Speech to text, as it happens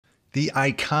The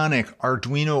iconic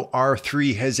Arduino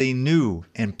R3 has a new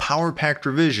and power-packed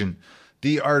revision,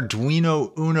 the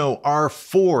Arduino Uno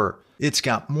R4. It's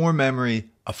got more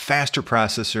memory, a faster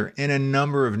processor, and a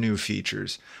number of new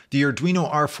features. The Arduino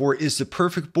R4 is the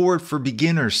perfect board for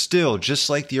beginners still, just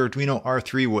like the Arduino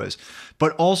R3 was,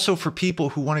 but also for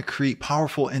people who want to create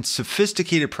powerful and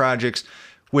sophisticated projects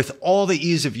with all the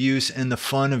ease of use and the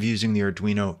fun of using the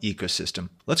Arduino ecosystem.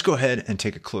 Let's go ahead and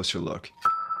take a closer look.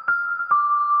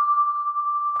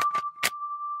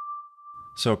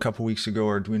 So a couple weeks ago,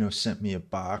 Arduino sent me a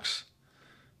box,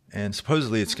 and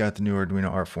supposedly it's got the new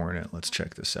Arduino R4 in it. Let's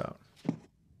check this out.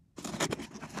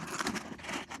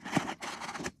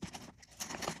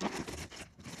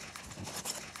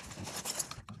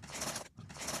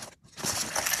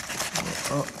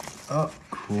 Oh,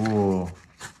 cool.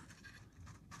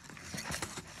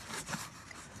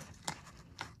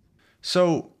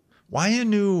 So, why a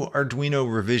new Arduino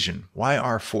revision? Why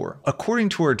R4? According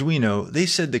to Arduino, they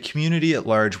said the community at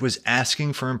large was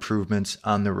asking for improvements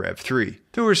on the Rev3.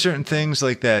 There were certain things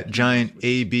like that giant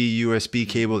AB USB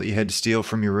cable that you had to steal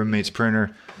from your roommate's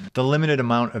printer, the limited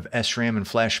amount of SRAM and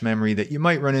flash memory that you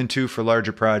might run into for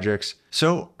larger projects.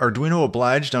 So Arduino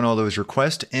obliged on all those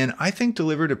requests and I think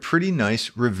delivered a pretty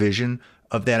nice revision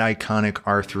of that iconic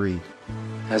R3.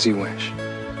 As you wish.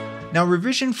 Now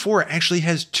revision 4 actually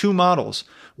has two models.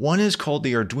 One is called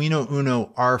the Arduino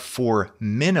Uno R4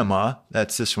 Minima,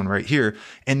 that's this one right here,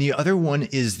 and the other one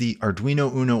is the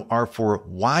Arduino Uno R4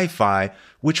 Wi-Fi,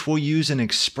 which will use an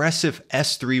expressive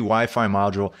S3 Wi-Fi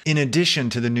module in addition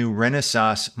to the new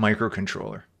Renaissance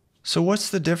microcontroller. So what's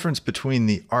the difference between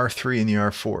the R3 and the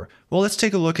R4? Well, let's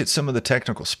take a look at some of the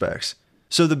technical specs.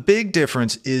 So the big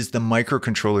difference is the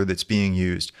microcontroller that's being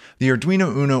used. The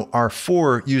Arduino Uno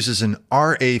R4 uses an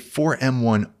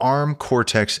RA4M1 ARM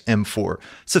Cortex-M4.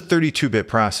 It's a 32-bit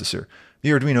processor.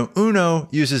 The Arduino Uno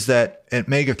uses that at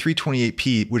Mega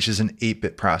 328P, which is an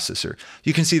 8-bit processor.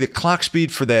 You can see the clock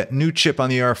speed for that new chip on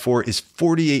the R4 is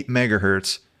 48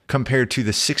 megahertz compared to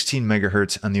the 16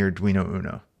 megahertz on the Arduino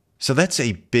Uno. So that's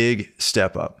a big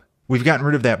step up. We've gotten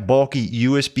rid of that bulky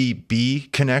USB-B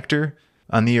connector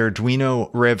on the Arduino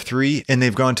Rev 3, and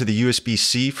they've gone to the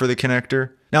USB-C for the connector.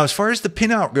 Now, as far as the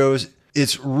pinout goes,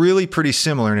 it's really pretty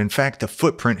similar, and in fact, the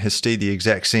footprint has stayed the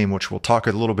exact same, which we'll talk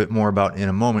a little bit more about in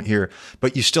a moment here,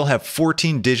 but you still have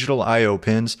 14 digital I/O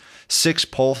pins, 6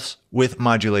 pulse width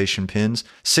modulation pins,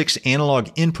 6 analog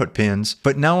input pins,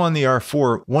 but now on the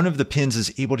R4, one of the pins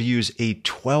is able to use a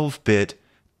 12-bit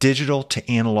digital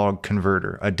to analog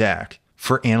converter, a DAC,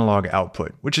 for analog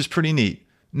output, which is pretty neat.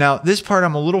 Now, this part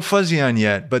I'm a little fuzzy on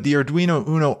yet, but the Arduino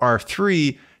Uno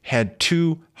R3 had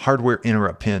 2 hardware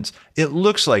interrupt pins. It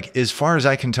looks like, as far as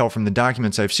I can tell from the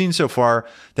documents I've seen so far,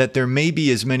 that there may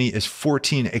be as many as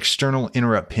 14 external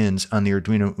interrupt pins on the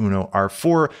Arduino Uno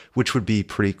R4, which would be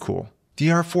pretty cool. The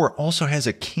R4 also has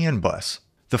a CAN bus.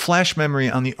 The flash memory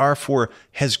on the R4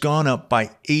 has gone up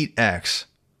by 8x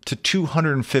to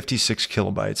 256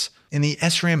 kilobytes, and the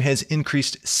SRAM has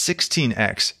increased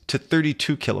 16x to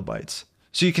 32 kilobytes.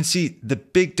 So you can see the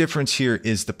big difference here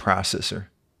is the processor.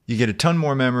 You get a ton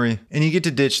more memory and you get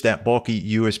to ditch that bulky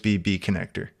USB-B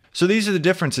connector. So these are the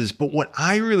differences, but what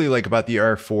I really like about the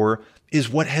R4 is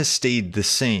what has stayed the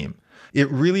same. It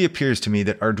really appears to me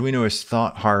that Arduino has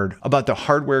thought hard about the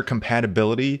hardware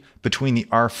compatibility between the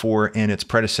R4 and its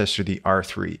predecessor, the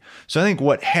R3. So I think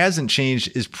what hasn't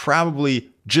changed is probably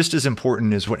just as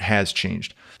important as what has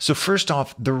changed. So first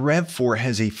off, the Rev4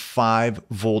 has a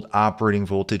 5-volt operating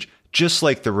voltage, just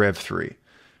like the Rev 3.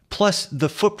 Plus, the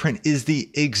footprint is the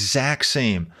exact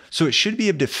same, so it should be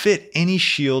able to fit any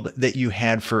shield that you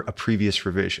had for a previous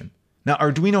revision. Now,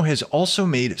 Arduino has also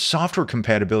made software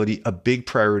compatibility a big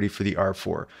priority for the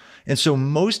R4, and so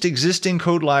most existing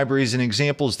code libraries and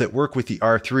examples that work with the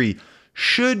R3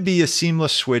 should be a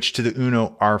seamless switch to the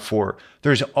Uno R4.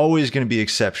 There's always going to be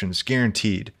exceptions,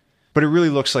 guaranteed. But it really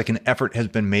looks like an effort has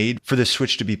been made for the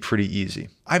switch to be pretty easy.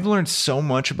 I've learned so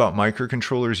much about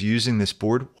microcontrollers using this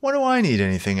board. What do I need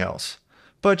anything else?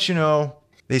 But you know,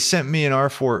 they sent me an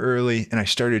R4 early and I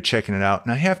started checking it out.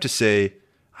 And I have to say,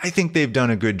 I think they've done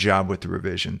a good job with the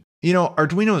revision. You know,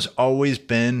 Arduino's always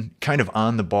been kind of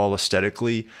on the ball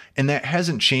aesthetically, and that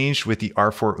hasn't changed with the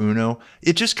R4 Uno.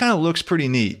 It just kind of looks pretty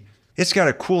neat. It's got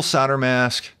a cool solder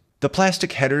mask. The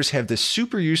plastic headers have this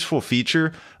super useful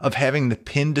feature of having the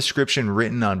pin description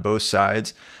written on both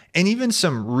sides, and even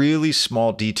some really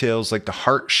small details like the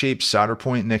heart-shaped solder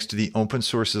point next to the open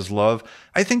source's love,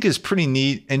 I think is pretty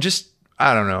neat, and just,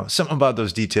 I don't know, something about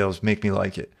those details make me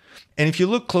like it. And if you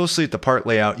look closely at the part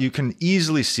layout, you can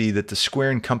easily see that the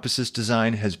square and compasses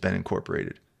design has been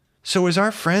incorporated. So is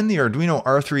our friend the Arduino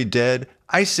R3 dead?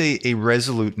 I say a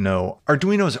resolute no.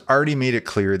 Arduino's already made it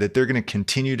clear that they're going to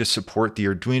continue to support the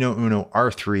Arduino Uno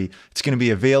R3. It's going to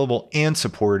be available and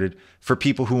supported for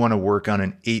people who want to work on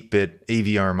an 8-bit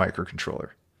AVR microcontroller.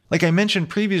 Like I mentioned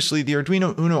previously, the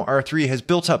Arduino Uno R3 has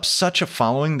built up such a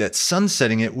following that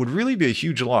sunsetting it would really be a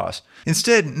huge loss.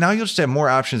 Instead, now you'll just have more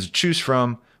options to choose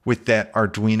from with that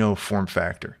Arduino form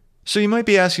factor. So you might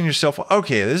be asking yourself,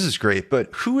 okay, this is great, but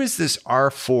who is this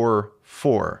R4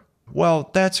 for?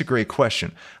 Well, that's a great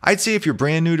question. I'd say if you're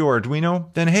brand new to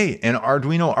Arduino, then hey, an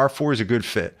Arduino R4 is a good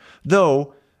fit.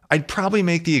 Though, I'd probably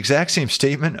make the exact same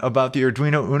statement about the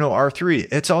Arduino Uno R3.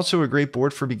 It's also a great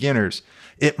board for beginners.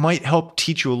 It might help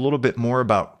teach you a little bit more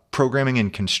about programming in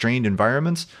constrained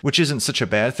environments, which isn't such a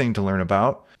bad thing to learn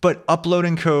about. But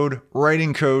uploading code,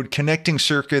 writing code, connecting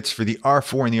circuits for the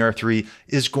R4 and the R3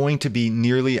 is going to be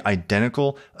nearly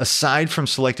identical, aside from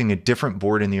selecting a different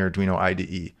board in the Arduino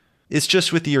IDE. It's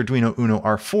just with the Arduino Uno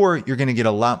R4, you're going to get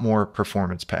a lot more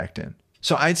performance packed in.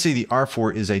 So I'd say the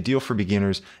R4 is ideal for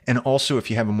beginners, and also if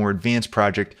you have a more advanced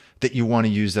project that you want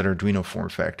to use that Arduino form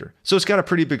factor. So it's got a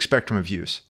pretty big spectrum of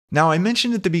use. Now, I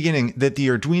mentioned at the beginning that the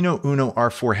Arduino Uno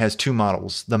R4 has two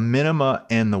models, the Minima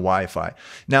and the Wi-Fi.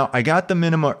 Now, I got the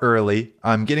Minima early.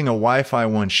 I'm getting a Wi-Fi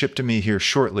one shipped to me here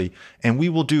shortly, and we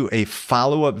will do a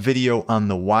follow-up video on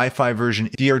the Wi-Fi version.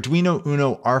 The Arduino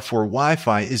Uno R4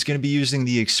 Wi-Fi is going to be using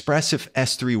the Expressive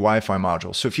S3 Wi-Fi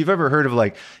module. So if you've ever heard of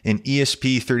like an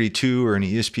ESP32 or an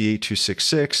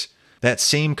ESP8266, that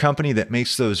same company that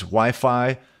makes those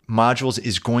Wi-Fi modules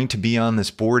is going to be on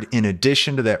this board in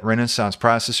addition to that Renaissance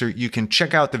processor. You can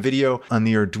check out the video on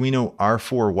the Arduino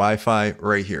R4 Wi-Fi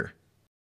right here.